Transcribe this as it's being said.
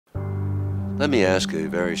Let me ask a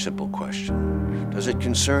very simple question. Does it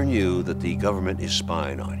concern you that the government is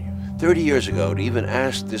spying on you? 30 years ago, to even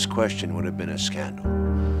ask this question would have been a scandal.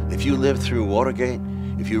 If you lived through Watergate,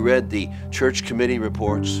 if you read the Church Committee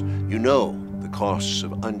reports, you know the costs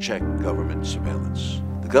of unchecked government surveillance.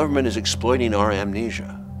 The government is exploiting our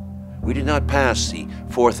amnesia. We did not pass the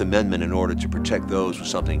Fourth Amendment in order to protect those with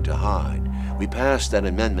something to hide. We passed that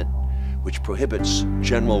amendment which prohibits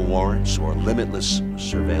general warrants or limitless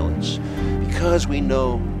surveillance because we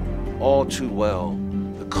know all too well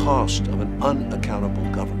the cost of an unaccountable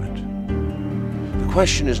government. The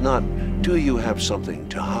question is not, do you have something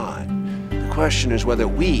to hide? The question is whether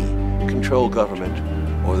we control government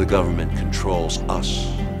or the government controls us.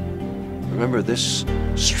 Remember, this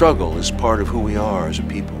struggle is part of who we are as a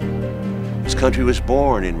people. This country was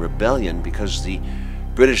born in rebellion because the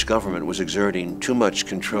British government was exerting too much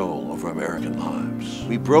control over American lives.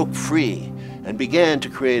 We broke free and began to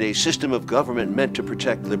create a system of government meant to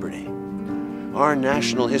protect liberty. Our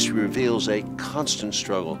national history reveals a constant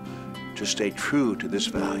struggle to stay true to this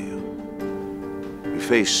value. We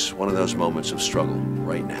face one of those moments of struggle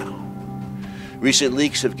right now. Recent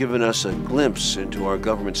leaks have given us a glimpse into our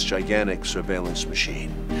government's gigantic surveillance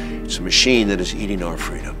machine. It's a machine that is eating our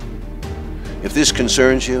freedom. If this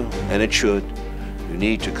concerns you, and it should, you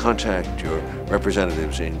need to contact your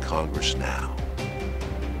representatives in Congress now.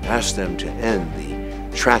 Ask them to end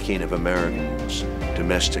the tracking of Americans'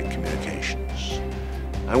 domestic communications.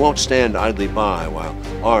 I won't stand idly by while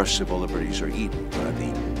our civil liberties are eaten by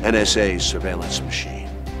the NSA's surveillance machine.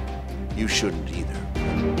 You shouldn't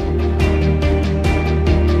either.